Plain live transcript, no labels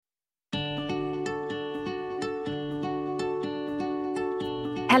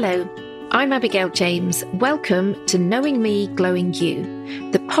Hello, I'm Abigail James. Welcome to Knowing Me, Glowing You,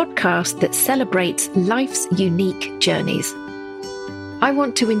 the podcast that celebrates life's unique journeys. I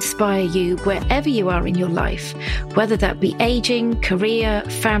want to inspire you wherever you are in your life, whether that be aging, career,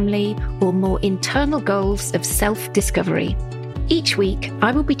 family, or more internal goals of self-discovery. Each week,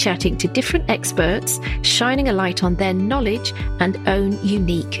 I will be chatting to different experts, shining a light on their knowledge and own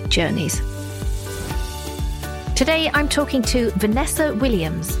unique journeys. Today, I'm talking to Vanessa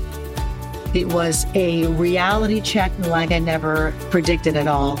Williams. It was a reality check like I never predicted at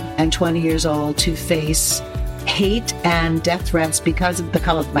all. And 20 years old to face hate and death threats because of the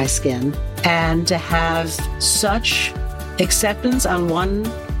color of my skin. And to have such acceptance on one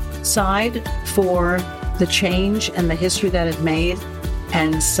side for the change and the history that it made,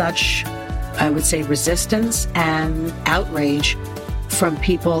 and such, I would say, resistance and outrage from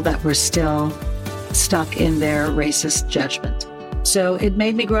people that were still stuck in their racist judgment. So it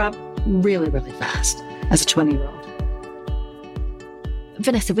made me grow up really, really fast as a 20-year-old.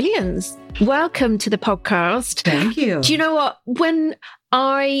 Vanessa Williams, welcome to the podcast. Thank you. Do you know what? When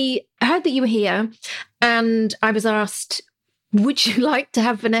I heard that you were here and I was asked, would you like to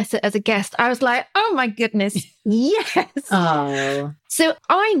have Vanessa as a guest? I was like, oh my goodness, yes. Oh. So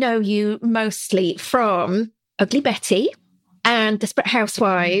I know you mostly from Ugly Betty and Desperate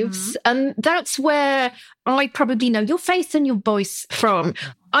Housewives. And that's where I probably know your face and your voice from.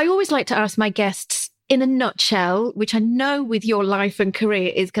 I always like to ask my guests in a nutshell, which I know with your life and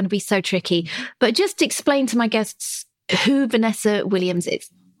career is going to be so tricky, but just explain to my guests who Vanessa Williams is.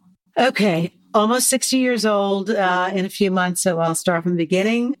 Okay. Almost 60 years old in a few months, so I'll start from the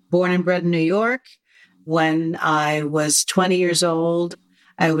beginning. Born and bred in New York. When I was 20 years old,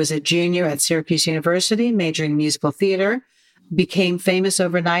 I was a junior at Syracuse University, majoring in musical theater. Became famous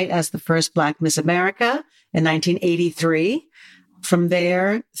overnight as the first Black Miss America in 1983. From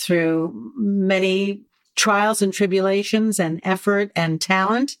there, through many trials and tribulations and effort and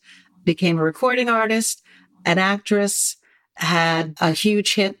talent, became a recording artist, an actress, had a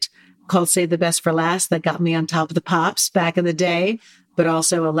huge hit called Save the Best for Last that got me on Top of the Pops back in the day, but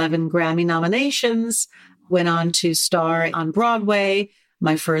also 11 Grammy nominations, went on to star on Broadway.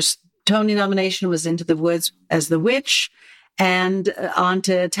 My first Tony nomination was Into the Woods as the Witch, and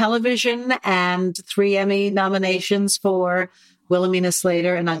onto television, and 3 Emmy nominations for Wilhelmina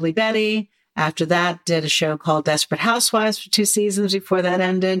Slater and Ugly Betty. After that, did a show called Desperate Housewives for 2 seasons before that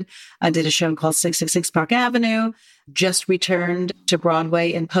ended. I did a show called 666 Park Avenue. Just returned to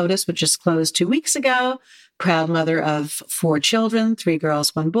Broadway in POTUS, which just closed 2 weeks ago. Proud mother of 4 children, 3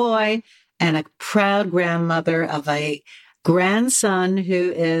 girls, 1 boy, and a proud grandmother of a grandson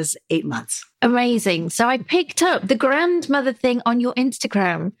who is 8 months. Amazing. So I picked up the grandmother thing on your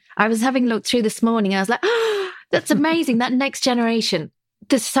Instagram. I was having a look through this morning. I was like, oh, that's amazing. That next generation.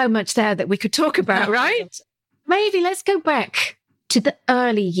 There's so much there that we could talk about, right? Maybe let's go back to the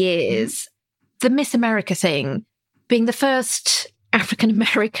early years. The Miss America thing, being the first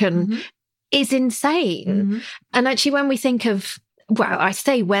African-American is insane. And actually, when we think of, well, I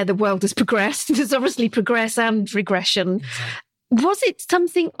say where the world has progressed, there's obviously progress and regression. Was it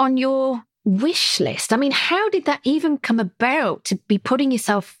something on your wish list? I mean, how did that even come about to be putting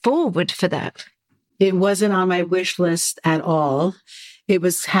yourself forward for that? It wasn't on my wish list at all. It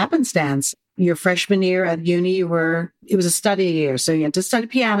was happenstance. Your freshman year at uni, it was a study year. So you had to study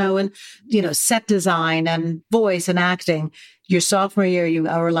piano and, set design and voice and acting. Your sophomore year, you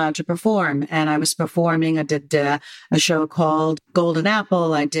were allowed to perform. And I was performing. I did a show called Golden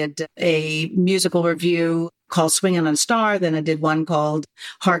Apple. I did a musical review called Swingin' on a Star. Then I did one called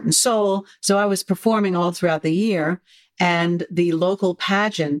Heart and Soul. So I was performing all throughout the year. And the local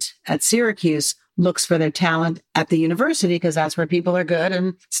pageant at Syracuse looks for their talent at the university because that's where people are good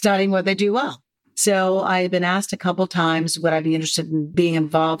and studying what they do well. So I had been asked a couple times, would I be interested in being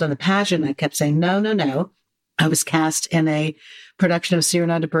involved in the pageant? I kept saying, no. I was cast in a production of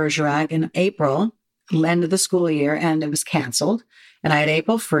Cyrano de Bergerac in April, end of the school year, and it was canceled. And I had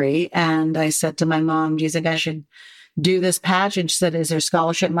April free. And I said to my mom, do you think I should do this pageant? She said, is there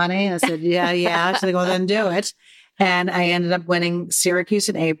scholarship money? And I said, yeah. She said, well, then do it. And I ended up winning Syracuse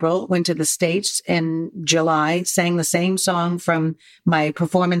in April, went to the States in July, sang the same song from my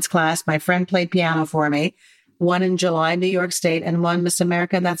performance class. My friend played piano for me. Won in July, New York State, and won Miss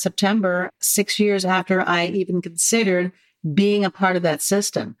America that September, 6 years after I even considered being a part of that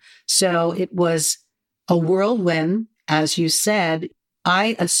system. So it was a whirlwind, as you said.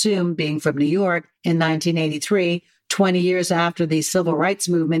 I assume, being from New York in 1983, 20 years after the civil rights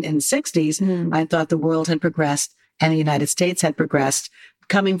movement in the 60s, I thought the world had progressed and the United States had progressed.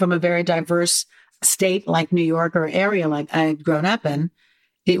 Coming from a very diverse state like New York or area like I had grown up in,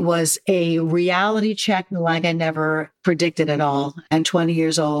 It was a reality check like I never predicted at all. And 20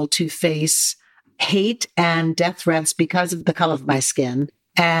 years old to face hate and death threats because of the color of my skin,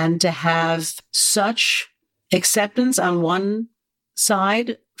 and to have such acceptance on one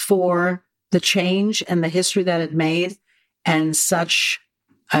side for the change and the history that it made, and such,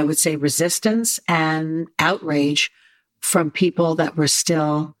 I would say, resistance and outrage from people that were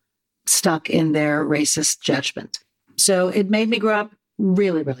still stuck in their racist judgment. So it made me grow up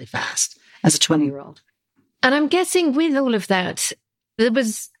really, really fast as a 20-year-old. And I'm guessing with all of that, there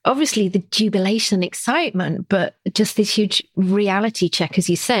was obviously the jubilation and excitement, but just this huge reality check, as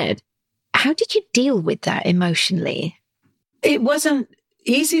you said. How did you deal with that emotionally? It wasn't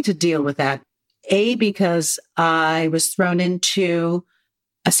easy to deal with that. Because I was thrown into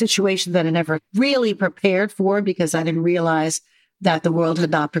a situation that I never really prepared for, because I didn't realize that the world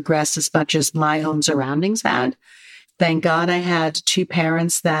had not progressed as much as my own surroundings had. Thank God I had two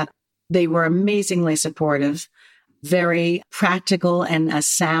parents that they were amazingly supportive, very practical, and a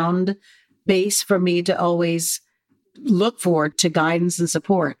sound base for me to always look forward to guidance and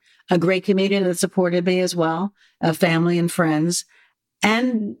support. A great community that supported me as well, a family and friends.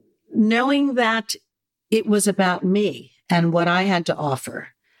 And knowing that it was about me and what I had to offer.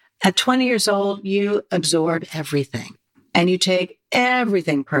 At 20 years old, you absorb everything and you take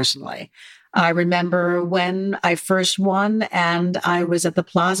everything personally. I remember when I first won and I was at the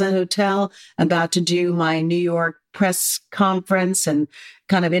Plaza Hotel about to do my New York press conference and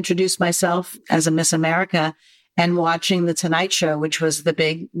kind of introduce myself as a Miss America, and watching The Tonight Show, which was the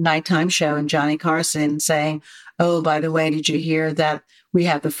big nighttime show, and Johnny Carson saying, "Oh, by the way, did you hear that we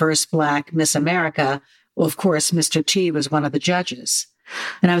have the first Black Miss America?" Well, of course, Mr. T was one of the judges.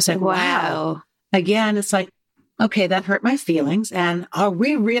 And I was like, wow. Again, it's like, okay, that hurt my feelings. And are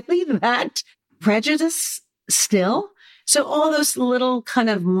we really that prejudiced still? So all those little kind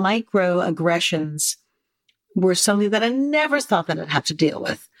of microaggressions were something that I never thought that I'd have to deal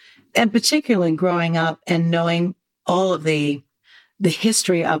with. And particularly growing up and knowing all of the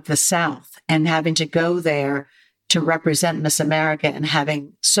history of the South and having to go there to represent Miss America and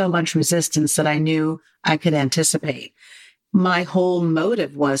having so much resistance that I knew I could anticipate. My whole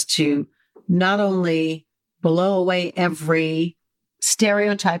motive was to not only blow away every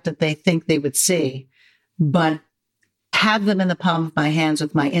stereotype that they think they would see, but have them in the palm of my hands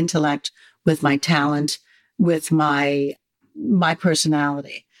with my intellect, with my talent, with my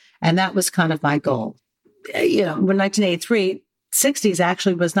personality. And that was kind of my goal. You know, when 1983, 60s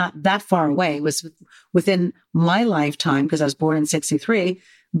actually was not that far away. It was within my lifetime because I was born in 63.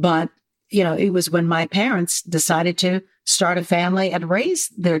 But, you know, it was when my parents decided to start a family and raise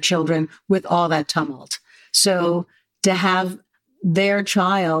their children with all that tumult. So to have their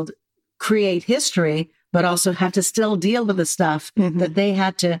child create history, but also have to still deal with the stuff that they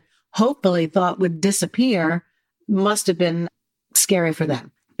had to hopefully thought would disappear, must have been scary for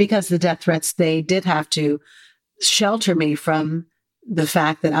them. Because the death threats, they did have to shelter me from the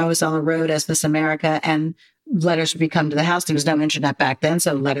fact that I was on the road as Miss America and letters would be come to the house. There was no internet back then,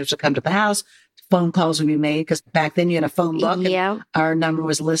 so letters would come to the house. Phone calls would be made because back then you had a phone book and our number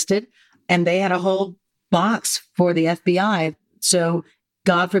was listed. And they had a whole box for the FBI. So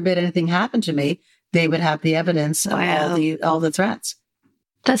God forbid anything happened to me, they would have the evidence of all the threats.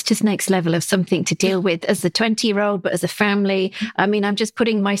 That's just next level of something to deal with as a 20-year-old, but as a family. I mean, I'm just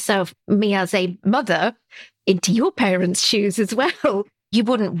putting me as a mother, into your parents' shoes as well. You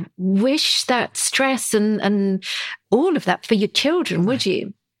wouldn't wish that stress and all of that for your children, would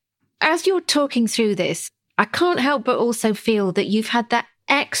you? As you're talking through this, I can't help but also feel that you've had that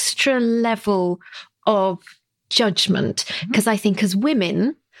extra level of judgment. Because I think as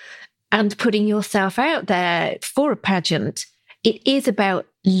women and putting yourself out there for a pageant, it is about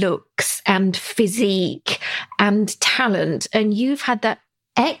looks and physique and talent. And you've had that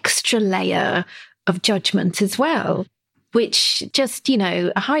extra layer of judgment as well, which just, you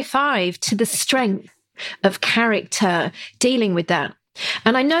know, a high five to the strength of character dealing with that.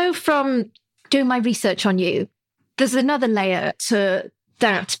 And I know from doing my research on you, there's another layer to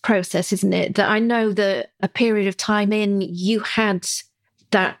that process, isn't it? That I know that a period of time in, you had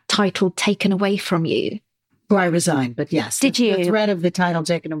that title taken away from you. Well, I resigned, but yes. Did you? The threat of the title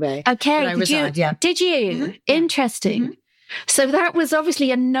taken away. Okay. I resigned, yeah. Did you? Mm-hmm. Interesting. Mm-hmm. So that was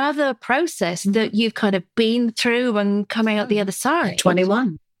obviously another process that you've kind of been through and come out the other side.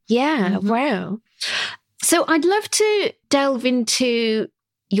 21. Yeah. Mm-hmm. Wow. So I'd love to delve into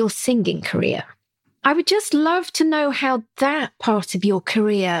your singing career. I would just love to know how that part of your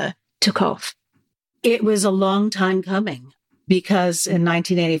career took off. It was a long time coming because in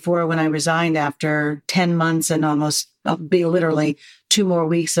 1984, when I resigned after 10 months and almost be literally 2 more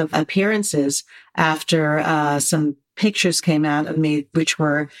weeks of appearances after some pictures came out of me, which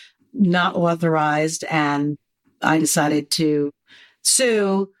were not authorized. And I decided to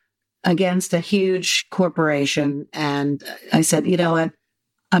sue against a huge corporation. And I said, you know what?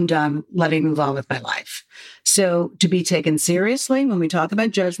 I'm done. Let me move on with my life. So to be taken seriously, when we talk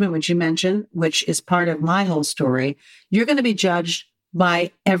about judgment, which you mentioned, which is part of my whole story, you're going to be judged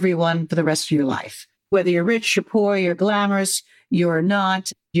by everyone for the rest of your life. Whether you're rich, you're poor, you're glamorous, you're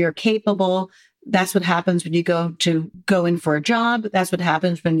not, you're capable. That's what happens when you go in for a job. That's what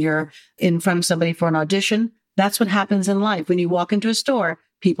happens when you're in front of somebody for an audition. That's what happens in life. When you walk into a store,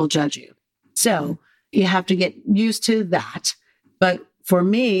 people judge you. So you have to get used to that. But for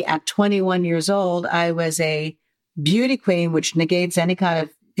me, at 21 years old, I was a beauty queen, which negates any kind of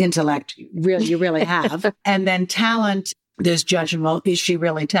intellect you really have. And then talent, there's judgment. Well, is she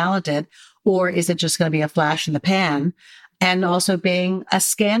really talented? Or is it just going to be a flash in the pan? And also being a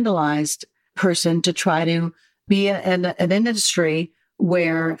scandalized person to try to be in an industry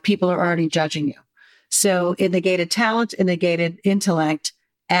where people are already judging you. So it negated talent, it negated intellect,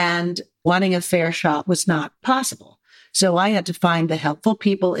 and wanting a fair shot was not possible. So I had to find the helpful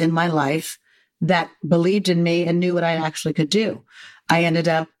people in my life that believed in me and knew what I actually could do. I ended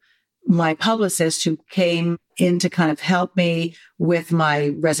up, my publicist who came in to kind of help me with my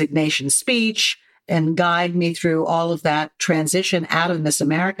resignation speech and guide me through all of that transition out of Miss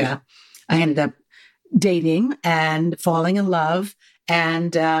America. I ended up dating and falling in love.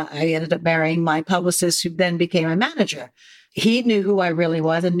 And I ended up marrying my publicist, who then became a manager. He knew who I really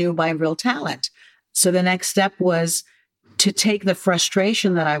was and knew my real talent. So the next step was to take the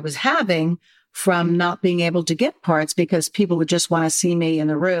frustration that I was having from not being able to get parts because people would just want to see me in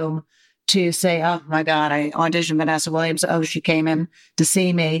the room to say, oh my God, I auditioned Vanessa Williams. Oh, she came in to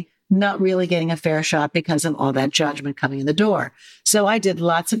see me, not really getting a fair shot because of all that judgment coming in the door. So I did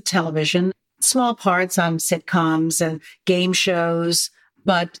lots of television, small parts on sitcoms and game shows,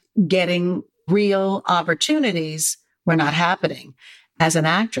 but getting real opportunities were not happening as an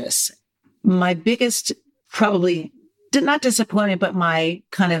actress. My biggest, probably not disappointment, but my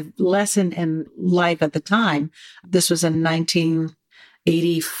kind of lesson in life at the time, this was in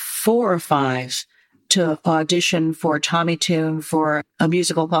 1984 or 5, to audition for Tommy Tune for a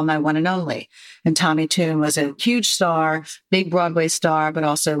musical called My One and Only. And Tommy Tune was a huge star, big Broadway star, but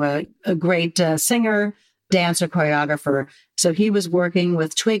also a great singer, dancer, choreographer. So he was working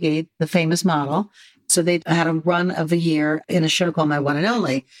with Twiggy, the famous model. So they had a run of a year in a show called My One and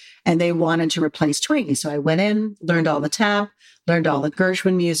Only, and they wanted to replace Twiggy. So I went in, learned all the tap, learned all the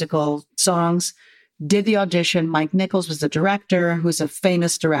Gershwin musical songs, did the audition. Mike Nichols was the director, who's a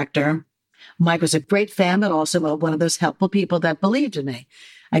famous director. Mike was a great fan, but also one of those helpful people that believed in me.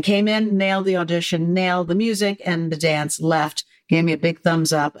 I came in, nailed the audition, nailed the music and the dance, left, gave me a big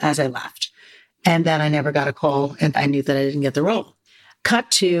thumbs up as I left. And then I never got a call, and I knew that I didn't get the role.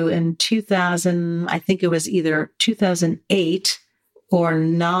 Cut to in 2000, I think it was either 2008 or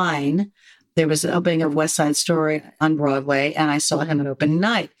 9, there was an opening of West Side Story on Broadway, and I saw him at opening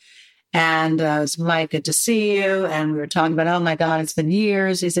night. And it was, Mike, good to see you. And we were talking about, oh my God, it's been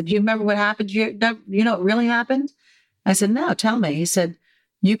years. He said, do you remember what happened? You know what really happened? I said, no, tell me. He said,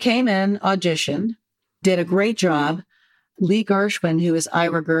 you came in, auditioned, did a great job. Lee Gershwin, who is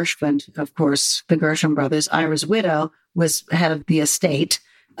Ira Gershwin, of course, the Gershwin brothers, Ira's widow, was head of the estate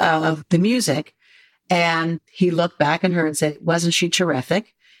of the music. And he looked back at her and said, wasn't she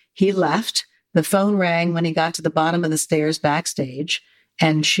terrific? He left. The phone rang when he got to the bottom of the stairs backstage.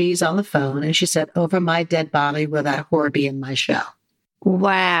 And she's on the phone and she said, over my dead body will that whore be in my show.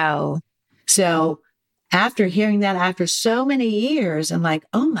 Wow. So after hearing that, after so many years, I'm like,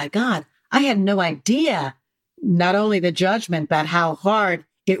 oh my God, I had no idea, not only the judgment, but how hard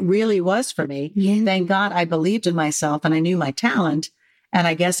it really was for me. Yeah. Thank God I believed in myself and I knew my talent. And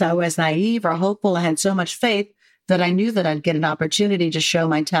I guess I was naive or hopeful. I had so much faith that I knew that I'd get an opportunity to show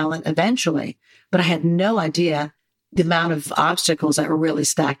my talent eventually. But I had no idea the amount of obstacles that were really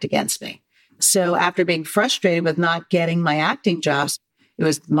stacked against me. So after being frustrated with not getting my acting jobs, it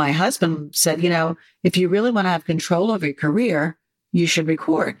was my husband said, if you really want to have control over your career, you should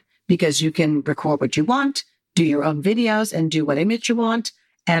record, because you can record what you want, do your own videos and do what image you want,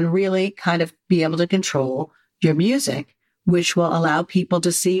 and really kind of be able to control your music, which will allow people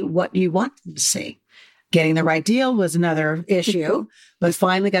to see what you want them to see. Getting the right deal was another issue, but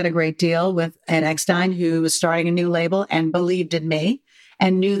finally got a great deal with Ed Eckstein, who was starting a new label and believed in me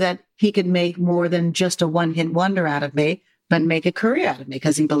and knew that he could make more than just a one-hit wonder out of me, but make a career out of me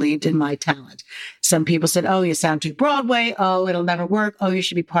because he believed in my talent. Some people said, oh, you sound too Broadway. Oh, it'll never work. Oh, you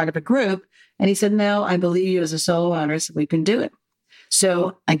should be part of a group. And he said, no, I believe you as a solo artist. We can do it.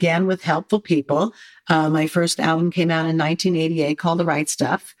 So again, with helpful people, my first album came out in 1988 called The Right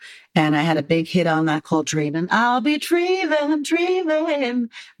Stuff. And I had a big hit on that called Dreamin'. I'll be dreamin',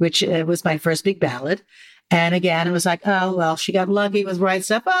 which was my first big ballad. And again, it was like, oh, well, she got lucky with Right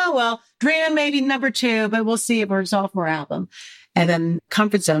Stuff. Oh, well, Dreamin' maybe number 2, but we'll see if we're a sophomore album. And then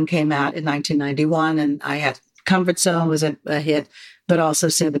Comfort Zone came out in 1991. And I had Comfort Zone was a hit, but also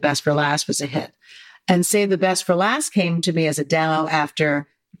Save the Best for Last was a hit. And Save the Best for Last came to me as a demo after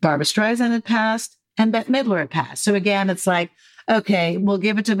Barbra Streisand had passed and Bette Midler had passed. So again, it's like, okay, we'll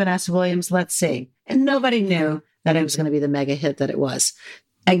give it to Vanessa Williams. Let's see. And nobody knew that it was going to be the mega hit that it was.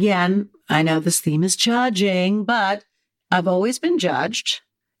 Again, I know this theme is judging, but I've always been judged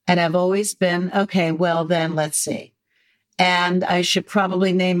and I've always been, okay, well, then let's see. And I should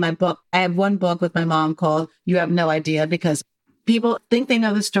probably name my book. I have one book with my mom called You Have No Idea, because people think they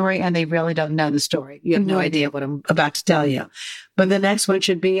know the story and they really don't know the story. You have no idea what I'm about to tell you. But the next one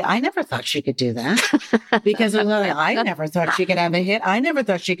should be, I never thought she could do that because I never thought she could have a hit. I never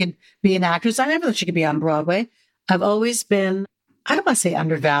thought she could be an actress. I never thought she could be on Broadway. I've always been, I don't want to say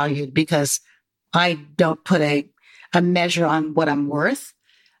undervalued because I don't put a measure on what I'm worth.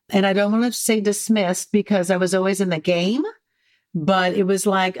 And I don't want to say dismissed because I was always in the game, but it was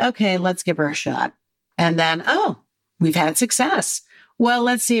like, okay, let's give her a shot. And then, oh, we've had success. Well,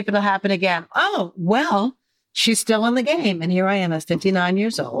 let's see if it'll happen again. Oh, well, she's still in the game. And here I am at 59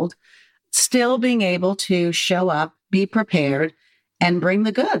 years old, still being able to show up, be prepared, and bring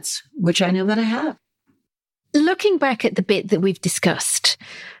the goods, which I know that I have. Looking back at the bit that we've discussed,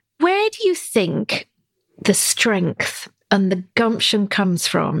 where do you think the strength and the gumption comes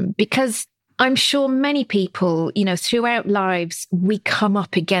from? Because I'm sure many people, throughout lives, we come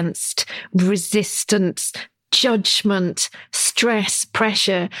up against resistance, judgment, stress,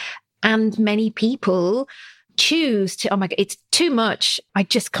 pressure, and many people choose to, oh my God, it's too much. I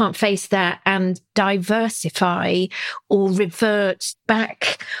just can't face that, and diversify or revert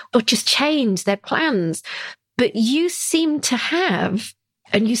back or just change their plans. But you seem to have,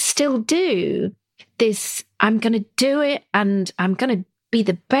 and you still do, this, I'm going to do it and I'm going to be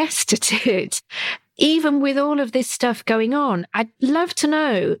the best at it. Even with all of this stuff going on, I'd love to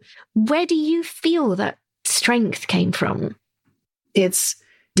know, where do you feel that strength came from? It's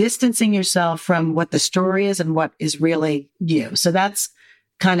distancing yourself from what the story is and what is really you. So that's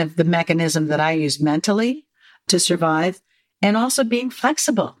kind of the mechanism that I use mentally to survive, and also being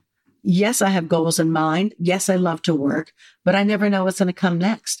flexible. Yes, I have goals in mind. Yes, I love to work, but I never know what's going to come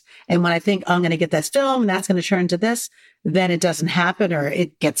next. And when I think, oh, I'm going to get this film and that's going to turn to this, then it doesn't happen, or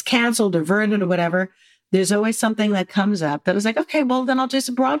it gets canceled or diverted or whatever. There's always something that comes up that is like, okay, well, then I'll do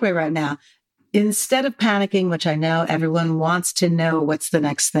some Broadway right now. Instead of panicking, which I know everyone wants to know what's the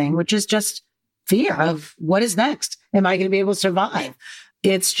next thing, which is just fear of what is next. Am I going to be able to survive?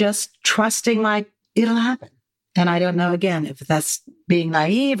 It's just trusting like it'll happen. And I don't know, again, if that's being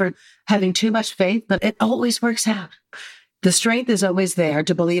naive or having too much faith, but it always works out. The strength is always there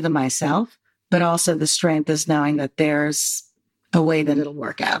to believe in myself, but also the strength is knowing that there's a way that it'll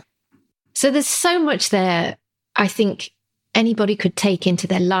work out. So there's so much there, I think, anybody could take into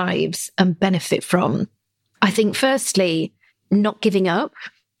their lives and benefit from. I think, firstly, not giving up,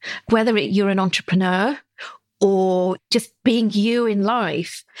 whether you're an entrepreneur or just being you in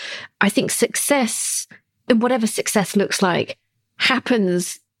life. I think success, and whatever success looks like,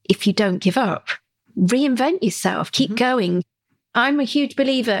 happens if you don't give up. Reinvent yourself, keep going. I'm a huge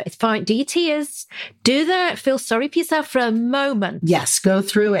believer. It's fine. Do your tears, do that, feel sorry for yourself for a moment. Yes, go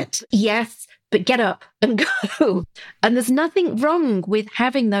through it. Yes, but get up and go. And there's nothing wrong with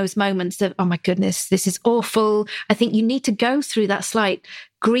having those moments of, oh my goodness, this is awful. I think you need to go through that slight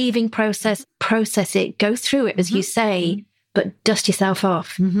grieving process it, go through it, as you say, but dust yourself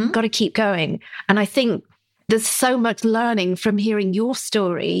off. Got to keep going. And I think there's so much learning from hearing your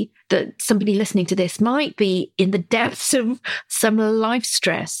story that somebody listening to this might be in the depths of some life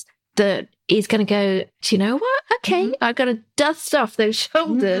stress that is going to go, do you know what? Okay, I've got to dust off those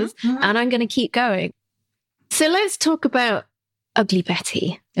shoulders and I'm going to keep going. So let's talk about Ugly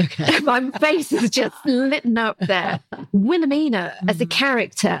Betty. Okay. My face is just lit up there. Wilhelmina as a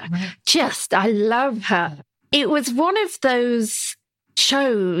character, I love her. It was one of those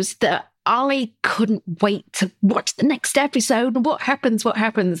shows that I couldn't wait to watch the next episode and what happens.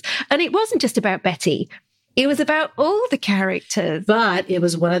 And it wasn't just about Betty. It was about all the characters. But it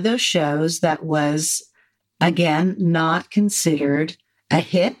was one of those shows that was, again, not considered a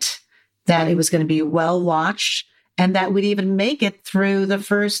hit, that it was going to be well watched. and that we'd even make it through the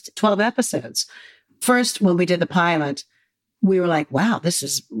first 12 episodes. First, when we did the pilot, we were like, wow, this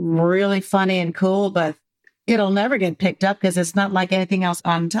is really funny and cool, but it'll never get picked up because it's not like anything else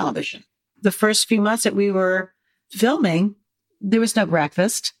on television. The first few months that we were filming, there was no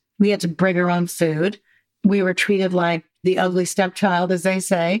breakfast. We had to bring our own food. We were treated like the ugly stepchild, as they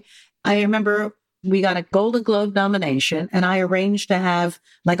say. I remember we got a Golden Globe nomination, and I arranged to have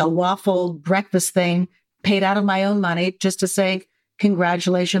like a waffle breakfast thing paid out of my own money just to say,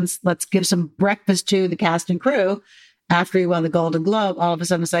 congratulations, let's give some breakfast to the cast and crew. After he won the Golden Globe, all of a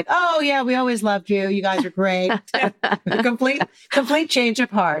sudden it's like, oh yeah, we always loved you. You guys are great. complete change of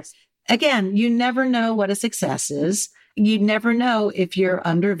heart. Again, you never know what a success is. You never know if you're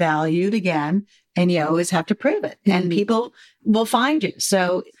undervalued again, and you always have to prove it. And people will find you.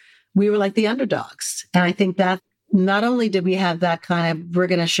 So we were like the underdogs. And I think that not only did we have that kind of, we're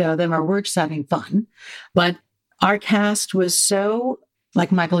going to show them or we're just having fun, but our cast was so,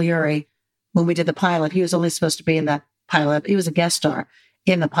 like Michael Urie, when we did the pilot, he was only supposed to be in that pilot. He was a guest star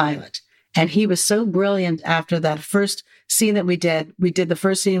in the pilot. And he was so brilliant after that first scene that we did. The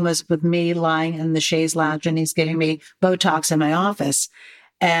first scene was with me lying in the chaise lounge, and he's giving me Botox in my office.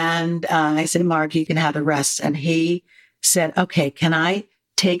 And I said, Mark, you can have the rest. And he said, okay, can I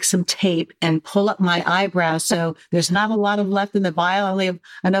take some tape and pull up my eyebrow so there's not a lot of left in the vial? I only have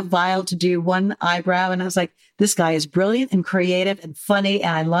enough vial to do one eyebrow. And I was like, this guy is brilliant and creative and funny,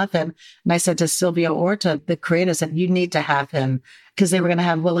 and I love him. And I said to Silvia Orta, the creator, said, you need to have him, because they were going to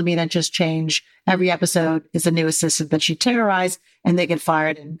have Wilhelmina just change. Every episode is a new assistant that she terrorized, and they get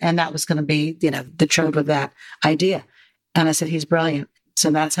fired. And that was going to be, the trope of that idea. And I said, he's brilliant. So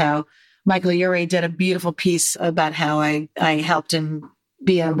that's how Michael Urie did a beautiful piece about how I helped him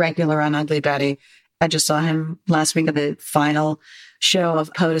be a regular on Ugly Betty. I just saw him last week at the final show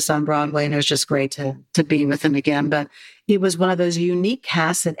of POTUS on Broadway, and it was just great to be with him again. But it was one of those unique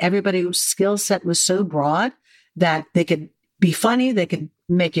casts that everybody's skill set was so broad that they could be funny, they could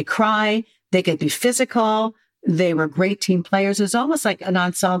make you cry, they could be physical. They were great team players. It was almost like an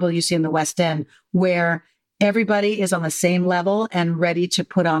ensemble you see in the West End, where everybody is on the same level and ready to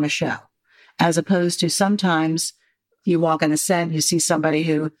put on a show, as opposed to sometimes you walk on a set, you see somebody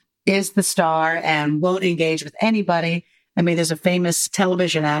who is the star and won't engage with anybody. I mean, there's a famous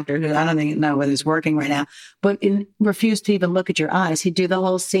television actor who I don't even know whether he's working right now, but refused to even look at your eyes. He'd do the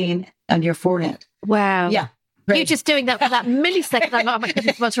whole scene on your forehead. Wow. Yeah. Right. You're just doing that for that millisecond. I'm like, oh my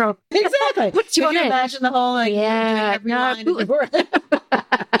goodness, what's wrong? Exactly. What do you want to imagine the whole, yeah.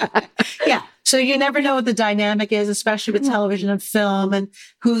 Yeah. So you never know what the dynamic is, especially with television and film, and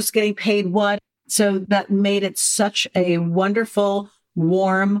who's getting paid what. So that made it such a wonderful,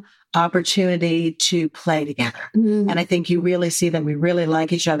 warm opportunity to play together. And I think you really see that we really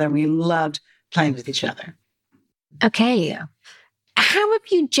like each other, and we loved playing with each other. Okay. How have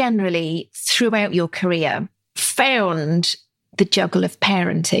you generally, throughout your career, found the juggle of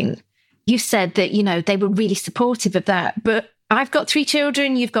parenting? You said that, they were really supportive of that, but I've got 3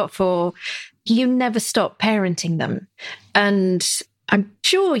 children, you've got 4. You never stop parenting them. And I'm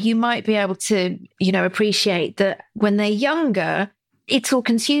sure you might be able to, appreciate that when they're younger, it's all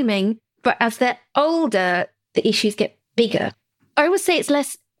consuming, but as they're older, the issues get bigger. I always say it's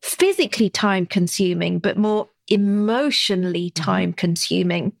less physically time consuming, but more emotionally time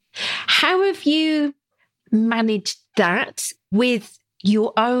consuming. How have you managed that with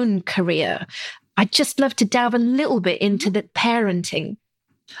your own career? I'd just love to delve a little bit into the parenting.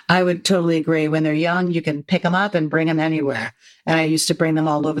 I would totally agree. When they're young, you can pick them up and bring them anywhere. And I used to bring them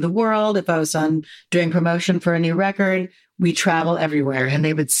all over the world. If I was doing promotion for a new record, we travel everywhere, and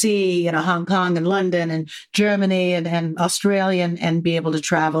they would see, Hong Kong and London and Germany and Australia, and be able to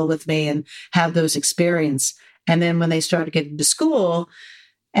travel with me and have those experiences. And then when they started getting to school,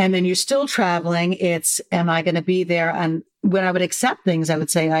 and then you're still traveling, it's, am I going to be there? And when I would accept things, I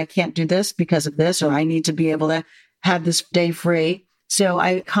would say, I can't do this because of this, or I need to be able to have this day free. So I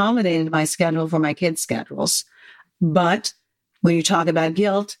accommodated my schedule for my kids' schedules. But when you talk about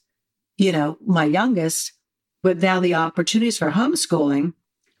guilt, my youngest, but now the opportunities for homeschooling,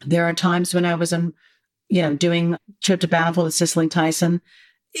 there are times when I was doing a trip to Bountiful with Cicely Tyson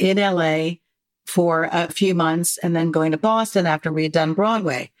in LA for a few months, and then going to Boston after we had done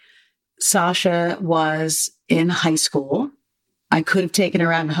Broadway. Sasha was in high school. I could have taken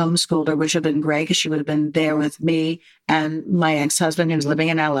her out and homeschooled her, which would have been great because she would have been there with me and my ex-husband who was living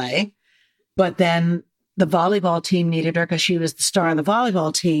in LA. But then the volleyball team needed her because she was the star of the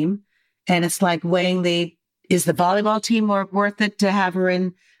volleyball team. And it's like weighing is the volleyball team more worth it to have her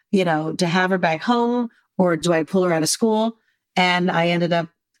in, to have her back home, or do I pull her out of school? And I ended up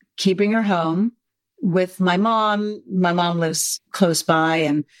keeping her home, with my mom. My mom lives close by,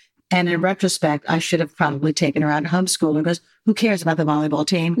 and in retrospect, I should have probably taken her out and homeschooled her, because who cares about the volleyball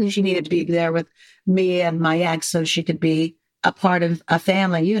team? Mm-hmm. She needed to be there with me and my ex so she could be a part of a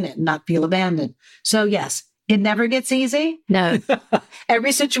family unit and not feel abandoned. So yes, it never gets easy. No.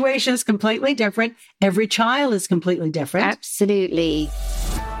 Every situation is completely different. Every child is completely different. Absolutely.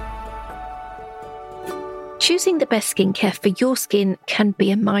 Choosing the best skincare for your skin can be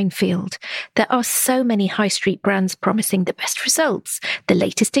a minefield. There are so many high street brands promising the best results, the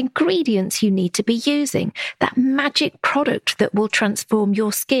latest ingredients you need to be using, that magic product that will transform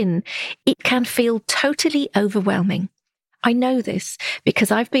your skin. It can feel totally overwhelming. I know this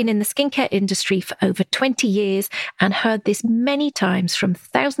because I've been in the skincare industry for over 20 years and heard this many times from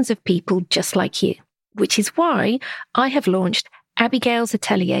thousands of people just like you, which is why I have launched Abigail's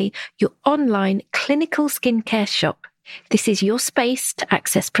Atelier, your online clinical skincare shop. This is your space to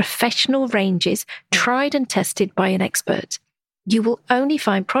access professional ranges tried and tested by an expert. You will only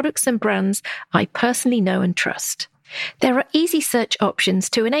find products and brands I personally know and trust. There are easy search options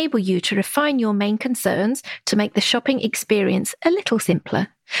to enable you to refine your main concerns to make the shopping experience a little simpler.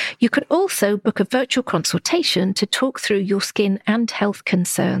 You can also book a virtual consultation to talk through your skin and health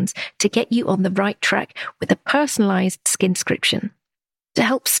concerns to get you on the right track with a personalized skinscription. To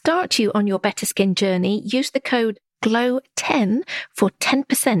help start you on your better skin journey, use the code GLOW10 for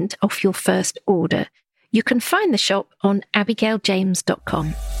 10% off your first order. You can find the shop on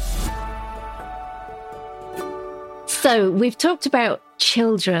abigailjames.com. So we've talked about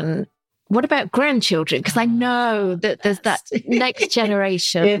children. What about grandchildren? Because I know that there's that next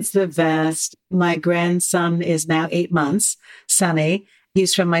generation. It's the best. My grandson is now 8 months, Sonny.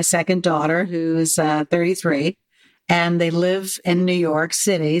 He's from my second daughter, who's 33, and they live in New York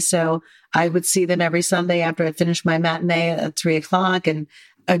City. So I would see them every Sunday after I finish my matinee at 3:00, and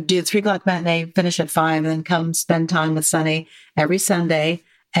I'd do the 3:00 matinee, finish at 5, and then come spend time with Sonny every Sunday.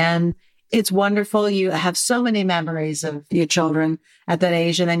 And it's wonderful. You have so many memories of your children at that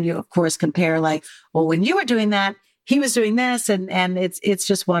age. And then you, of course, compare like, well, when you were doing that, he was doing this. And it's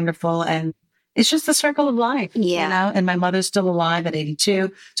just wonderful. And it's just the circle of life, yeah. You know, and my mother's still alive at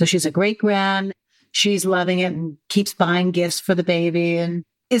 82. So she's a great grand. She's loving it and keeps buying gifts for the baby. And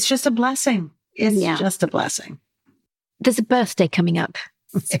it's just a blessing. It's just a blessing. There's a birthday coming up.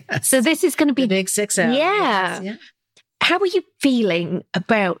 Yes. So this is going to be the big 60. Yeah. Yes. How are you feeling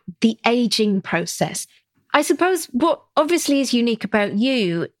about the aging process? I suppose what obviously is unique about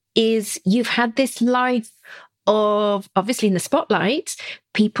you is you've had this life of, obviously in the spotlight,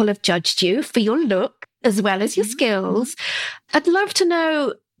 people have judged you for your look as well as your skills. I'd love to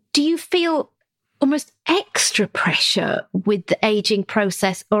know, do you feel almost extra pressure with the aging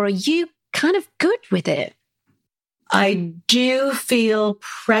process, or are you kind of good with it? I do feel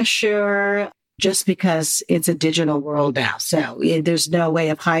pressure just because it's a digital world now. So there's no way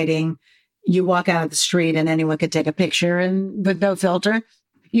of hiding. You walk out of the street and anyone could take a picture and with no filter.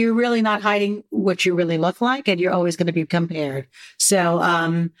 You're really not hiding what you really look like, and you're always going to be compared.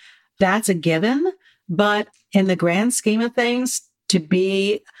 So that's a given. But in the grand scheme of things, to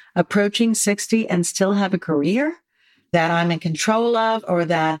be approaching 60 and still have a career that I'm in control of, or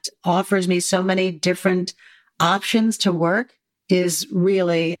that offers me so many different options to work, is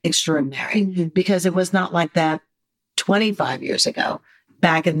really extraordinary, because it was not like that 25 years ago,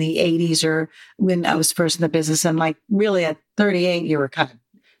 back in the 80s, or when I was first in the business. And like really at 38, you were kind of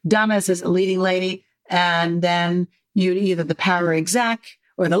done as a leading lady. And then you'd either the power exec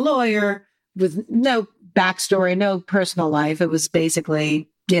or the lawyer with no backstory, no personal life. It was basically,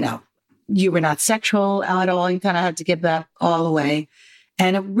 you were not sexual at all. You kind of had to give that all away.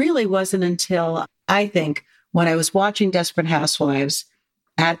 And it really wasn't until, I think, when I was watching Desperate Housewives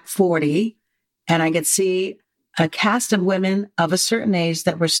at 40, and I could see a cast of women of a certain age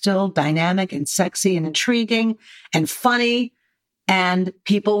that were still dynamic and sexy and intriguing and funny, and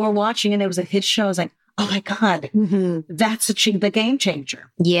people were watching, and it was a hit show. I was like, oh my God, that's the game changer.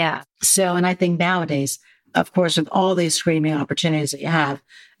 Yeah. So, and I think nowadays, of course, with all these streaming opportunities that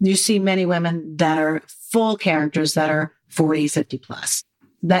you see many women that are full characters that are 40, 50 plus.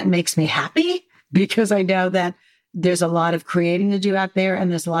 That makes me happy, because I know that there's a lot of creating to do out there, and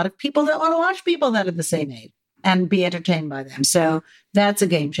there's a lot of people that want to watch people that are the same age and be entertained by them. So that's a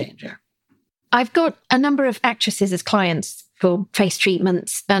game changer. I've got a number of actresses as clients for face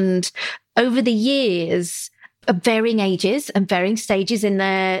treatments, and over the years, of varying ages and varying stages in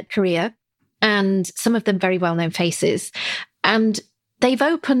their career, and some of them very well-known faces, and they've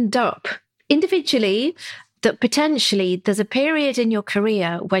opened up individually that potentially there's a period in your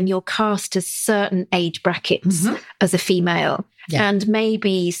career when you're cast as certain age brackets as a female. Yeah. And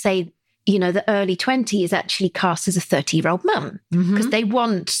maybe say the early 20s actually cast as a 30-year-old mum because they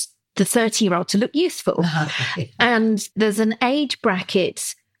want the 30-year-old to look youthful. And there's an age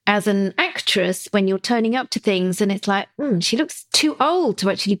bracket as an actress when you're turning up to things and it's like, she looks too old to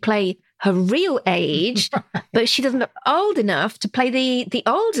actually play her real age, but she doesn't look old enough to play the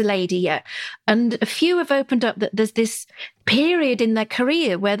older lady yet. And a few have opened up that there's this period in their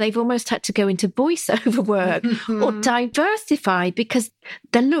career where they've almost had to go into voiceover work or diversify because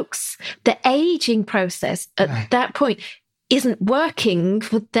the looks, the aging process at that point isn't working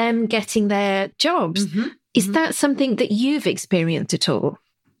for them getting their jobs. Is that something that you've experienced at all?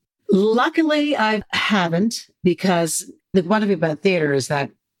 Luckily, I haven't, because the wonderful thing about theater is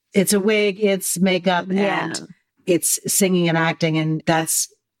that it's a wig, it's makeup, and it's singing and acting, and that's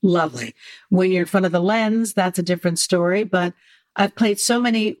lovely. When you're in front of the lens, that's a different story. But I've played so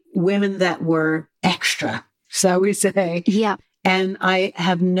many women that were extra, so we say. Yeah. And I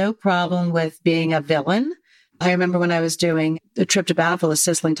have no problem with being a villain. I remember when I was doing the Trip to Battlefield with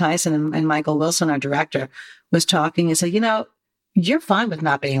Cicely Tyson and Michael Wilson, our director, was talking and said, you're fine with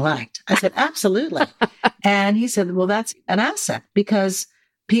not being liked. I said, absolutely. And he said, well, that's an asset because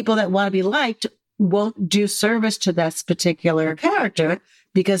people that want to be liked won't do service to this particular character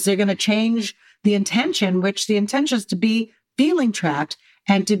because they're going to change the intention, which the intention is to be feeling trapped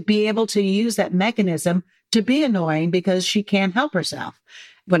and to be able to use that mechanism to be annoying because she can't help herself.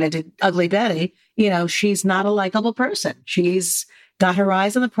 When I did Ugly Betty, she's not a likable person. She's got her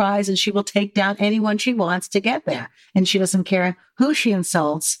eyes on the prize and she will take down anyone she wants to get there. And she doesn't care who she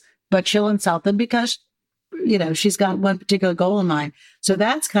insults, but she'll insult them because she's got one particular goal in mind. So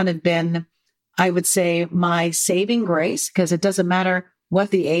that's kind of been, I would say, my saving grace, because it doesn't matter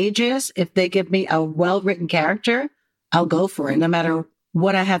what the age is. If they give me a well-written character, I'll go for it, no matter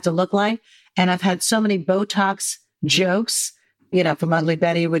what I have to look like. And I've had so many Botox jokes, from Ugly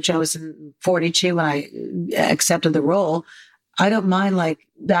Betty, which I was in 42 when I accepted the role. I don't mind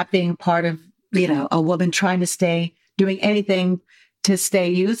that being part of, a woman trying to doing anything to stay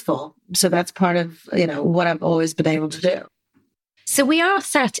youthful. So that's part of, what I've always been able to do. So we are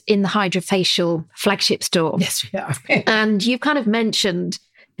sat in the Hydrofacial flagship store. Yes, we are. And you've kind of mentioned,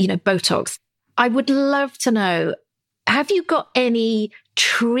 Botox. I would love to know, have you got any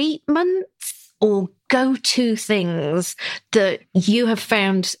treatments or go-to things that you have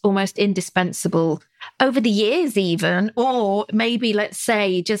found almost indispensable over the years even, or maybe, let's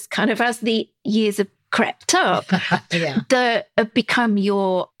say, just kind of as the years have crept up, that have become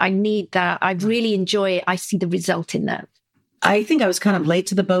I need that, I really enjoy it, I see the result in that? I think I was kind of late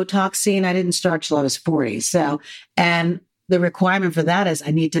to the Botox scene. I didn't start till I was 40. So, and the requirement for that is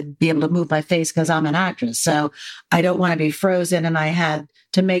I need to be able to move my face because I'm an actress. So I don't want to be frozen. And I had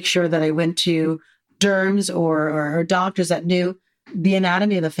to make sure that I went to derms or doctors that knew the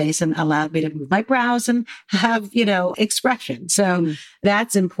anatomy of the face and allowed me to move my brows and have, expression. So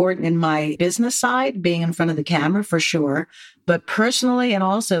that's important in my business side, being in front of the camera for sure. But personally, and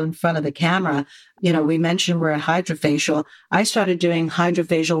also in front of the camera, we mentioned we're at Hydrofacial. I started doing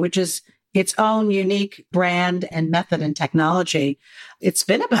Hydrofacial, which is its own unique brand and method and technology. It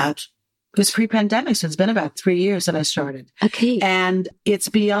was pre-pandemic, so it's been about 3 years that I started. Okay. And it's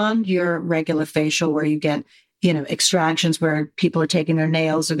beyond your regular facial where you get, extractions where people are taking their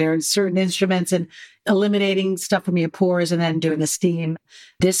nails or there are certain instruments and eliminating stuff from your pores and then doing a steam.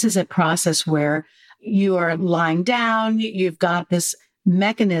 This is a process where you are lying down, you've got this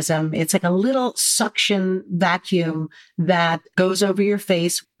mechanism. It's like a little suction vacuum that goes over your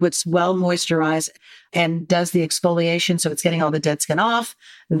face, which well moisturized and does the exfoliation. So it's getting all the dead skin off.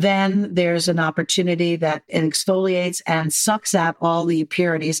 Then there's an opportunity that it exfoliates and sucks out all the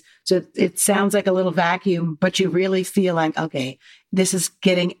impurities. So it sounds like a little vacuum, but you really feel like, okay, this is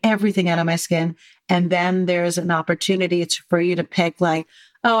getting everything out of my skin. And then there's an opportunity for you to pick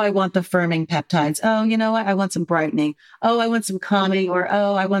oh, I want the firming peptides. Oh, you know what? I want some brightening. Oh, I want some calming, or,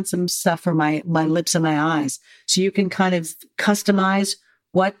 oh, I want some stuff for my lips and my eyes. So you can kind of customize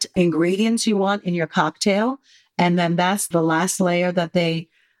what ingredients you want in your cocktail. And then that's the last layer that they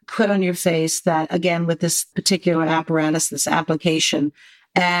put on your face that, again, with this particular apparatus, this application,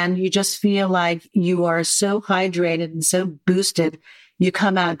 and you just feel like you are so hydrated and so boosted. You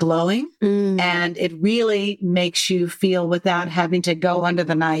come out glowing and it really makes you feel without having to go under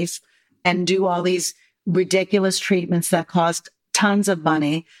the knife and do all these ridiculous treatments that cost tons of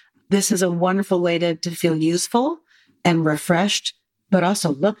money. This is a wonderful way to feel useful and refreshed, but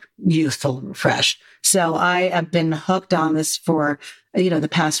also look youthful and refreshed. So I have been hooked on this for, the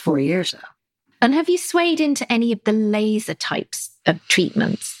past 4 years now. And have you swayed into any of the laser types of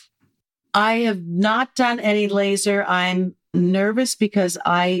treatments? I have not done any laser. I'm Nervous because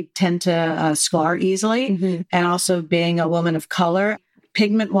I tend to scar easily. And also being a woman of color,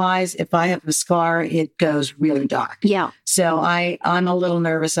 pigment wise, if I have a scar, it goes really dark. Yeah. So I'm a little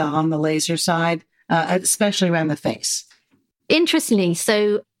nervous on the laser side, especially around the face. Interestingly,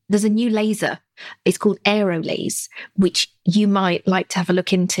 so there's a new laser. It's called AeroLase, which you might like to have a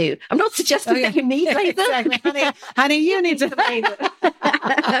look into. I'm not suggesting that you need laser. Exactly. Honey, you need to laser.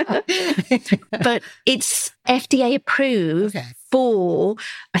 But it's FDA approved for,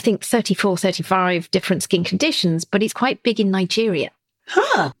 I think, 34, 35 different skin conditions, but it's quite big in Nigeria.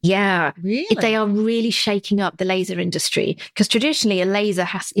 Huh. Yeah. Really? They are really shaking up the laser industry because traditionally a laser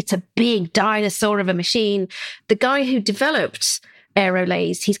it's a big dinosaur of a machine. The guy who developed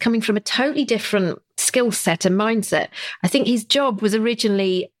AeroLase, he's coming from a totally different skill set and mindset. I think his job was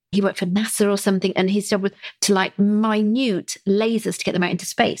originally, he worked for NASA or something, and his job was to minute lasers to get them out into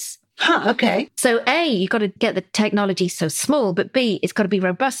space. Huh, okay. So A, you've got to get the technology so small, but B, it's got to be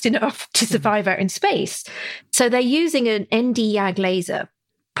robust enough to survive out in space. So they're using an Nd:YAG laser.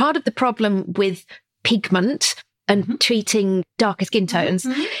 Part of the problem with pigment and treating darker skin tones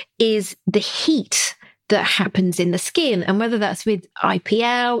is the heat that happens in the skin, and whether that's with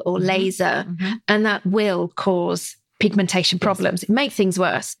IPL or laser, and that will cause pigmentation problems. It makes things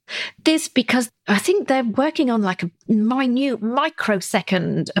worse. This, because I think they're working on like a minute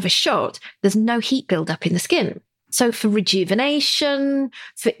microsecond of a shot, there's no heat buildup in the skin. So for rejuvenation,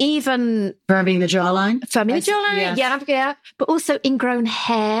 for even firming the jawline? Yeah, but also ingrown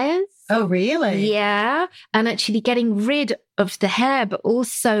hairs. Oh, really? Yeah. And actually getting rid of the hair, but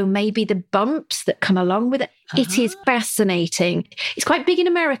also maybe the bumps that come along with it. It is fascinating. It's quite big in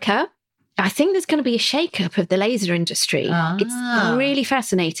America. I think there's going to be a shakeup of the laser industry. It's really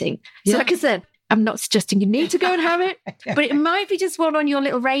fascinating. So like I said, I'm not suggesting you need to go and have it, but it might be just one on your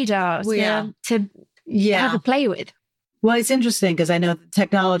little radar to have a play with. Well, it's interesting because I know the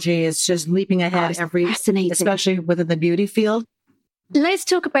technology is just leaping ahead especially within the beauty field. Let's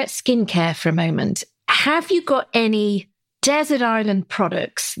talk about skincare for a moment. Have you got any desert island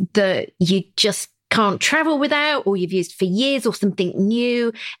products that you just can't travel without, or you've used for years, or something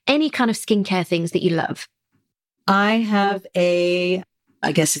new? Any kind of skincare things that you love? I have I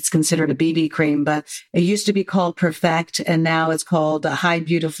guess it's considered a BB cream, but it used to be called Perfect, and now it's called Hi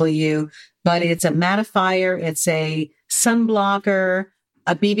Beautiful You. But it's a mattifier, it's a sunblocker,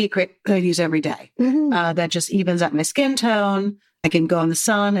 a BB cream I use every day. That just evens out my skin tone. I can go in the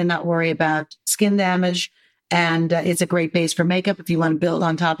sun and not worry about skin damage. And it's a great base for makeup if you want to build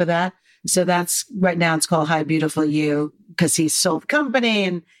on top of that. So that's right now it's called Hi Beautiful You because he's sold the company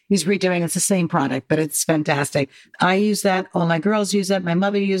and he's redoing it's the same product, but it's fantastic. I use that. All my girls use it. My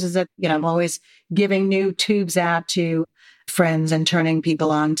mother uses it. You know, I'm always giving new tubes out to friends and turning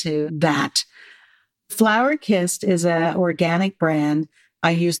people on to that. Flower Kissed is an organic brand.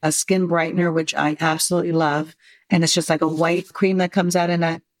 I use a skin brightener, which I absolutely love. And it's just like a white cream that comes out in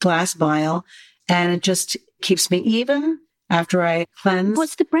a glass vial. And it just keeps me even after I cleanse.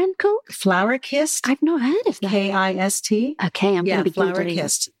 What's the brand called? Flower Kissed. I've not heard of that. Kist. Okay, I'm going to be Flower Googling.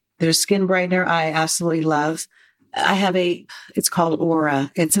 Kissed. Their skin brightener I absolutely love. I have it's called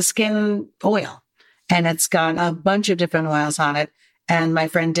Aura. It's a skin oil. And it's got a bunch of different oils on it. And my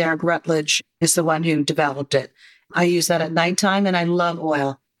friend Derek Rutledge is the one who developed it. I use that at nighttime and I love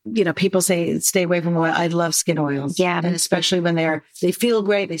oil. You know, people say stay away from oil. I love skin oils. Yeah. And especially when they feel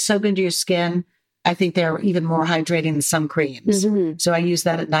great, they soak into your skin. I think they're even more hydrating than some creams. So I use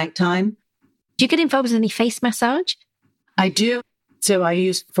that at nighttime. Do you get involved with any face massage? I do. So I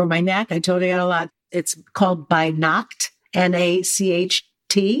use for my neck. I told you a lot. It's called By Nacht, Nacht.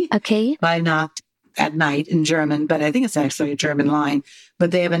 Okay. By Nacht at night in German, but I think it's actually a German line.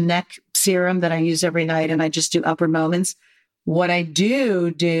 But they have a neck serum that I use every night and I just do upward moments. What I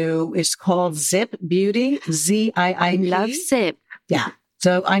do is called Zip Beauty, ZIIP. I love Zip. Yeah.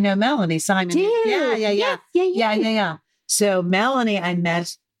 So I know Melanie Simon. Yeah. So Melanie, I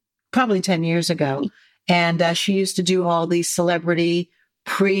met probably 10 years ago, and she used to do all these celebrity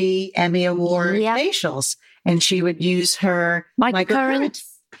pre-Emmy Award facials, and she would use her microcurrents.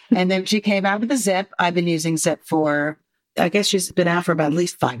 And then she came out with the Zip. I've been using Zip for, I guess she's been out for about at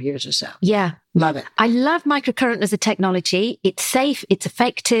least 5 years or so. Yeah. Love it. I love microcurrent as a technology. It's safe. It's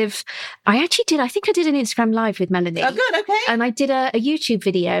effective. I think I did an Instagram live with Melanie. Oh, good. Okay. And I did a YouTube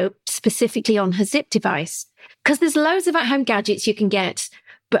video specifically on her Zip device because there's loads of at-home gadgets you can get,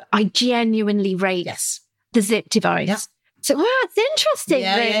 but I genuinely rate the Zip device. Yep. So, it's interesting.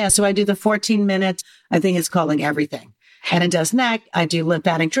 Yeah. So I do the 14-minute, I think it's calling everything. And it does neck. I do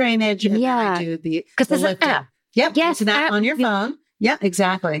lymphatic drainage. And I do because there's an app. Yep. Yes. It's an app on your phone. Yeah,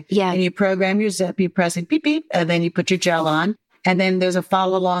 exactly. Yeah. And you program your zip, you press it, beep, beep, and then you put your gel on. And then there's a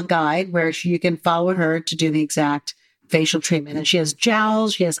follow along guide where you can follow her to do the exact facial treatment. And she has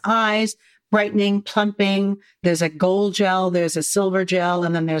gels, she has eyes, brightening, plumping. There's a gold gel, there's a silver gel,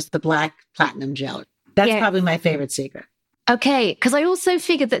 and then there's the black platinum gel. That's probably my favorite secret. Okay, because I also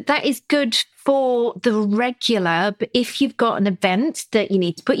figured that is good for the regular, but if you've got an event that you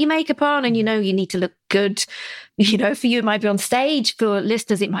need to put your makeup on and you need to look good, for you it might be on stage, for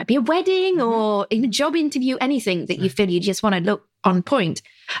listeners it might be a wedding or a job interview, anything that you feel you just want to look on point.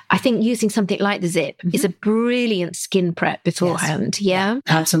 I think using something like the Zip is a brilliant skin prep beforehand. Yes. Yeah?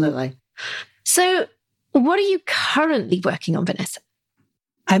 Absolutely. So what are you currently working on, Vanessa?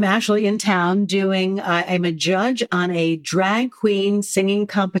 I'm actually in town I'm a judge on a drag queen singing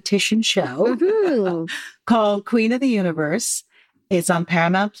competition show called Queen of the Universe. It's on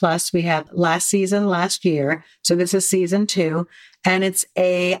Paramount Plus. We had last year. So this is season 2. And it's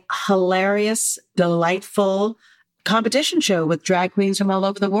a hilarious, delightful competition show with drag queens from all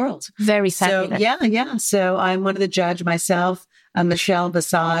over the world. Very fabulous. So, yeah. So I'm one of the judges myself. Michelle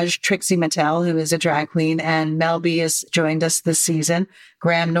Visage, Trixie Mattel, who is a drag queen, and Mel B has joined us this season.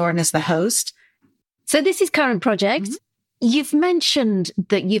 Graham Norton is the host. So this is current project. You've mentioned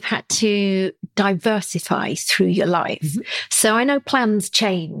that you've had to diversify through your life. So I know plans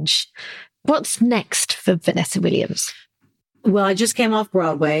change. What's next for Vanessa Williams? Well, I just came off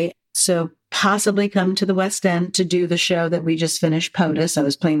Broadway, so possibly come to the West End to do the show that we just finished, POTUS. I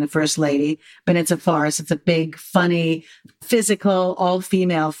was playing the First Lady, but it's a farce. It's a big, funny, physical,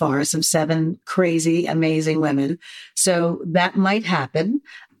 all-female farce of 7 crazy, amazing women. So that might happen.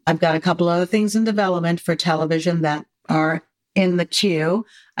 I've got a couple other things in development for television that are in the queue.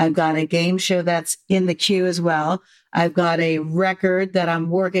 I've got a game show that's in the queue as well. I've got a record that I'm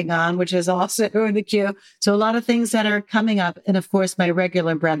working on, which is also in the queue. So a lot of things that are coming up. And of course, my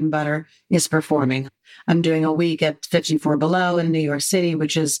regular bread and butter is performing. I'm doing a week at 54 Below in New York City,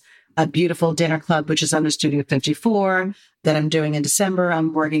 which is a beautiful dinner club, which is under Studio 54 that I'm doing in December.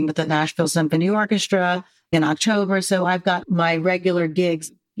 I'm working with the Nashville Symphony Orchestra in October. So I've got my regular gigs,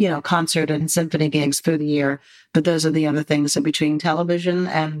 concert and symphony gigs through the year. But those are the other things. So between television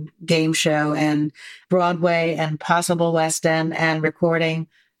and game show and Broadway and possible West End and recording,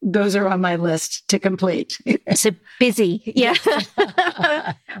 those are on my list to complete. So busy. Yeah.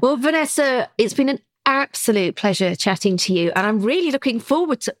 Well, Vanessa, it's been an absolute pleasure chatting to you. And I'm really looking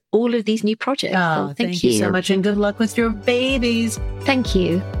forward to all of these new projects. Oh, so thank you so much. And good luck with your babies. Thank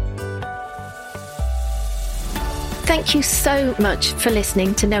you. Thank you so much for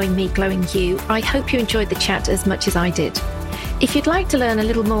listening to Knowing Me, Glowing You. I hope you enjoyed the chat as much as I did. If you'd like to learn a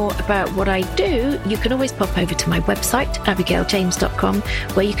little more about what I do, you can always pop over to my website, abigailjames.com,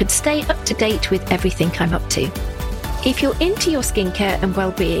 where you can stay up to date with everything I'm up to. If you're into your skincare and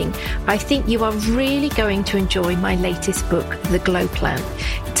well-being, I think you are really going to enjoy my latest book, The Glow Plan.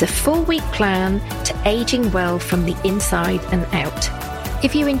 It's a 4-week plan to aging well from the inside and out.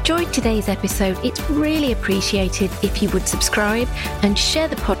 If you enjoyed today's episode, it's really appreciated if you would subscribe and share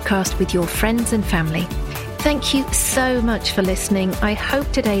the podcast with your friends and family. Thank you so much for listening. I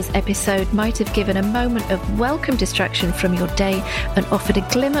hope today's episode might have given a moment of welcome distraction from your day and offered a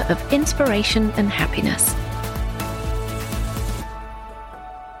glimmer of inspiration and happiness.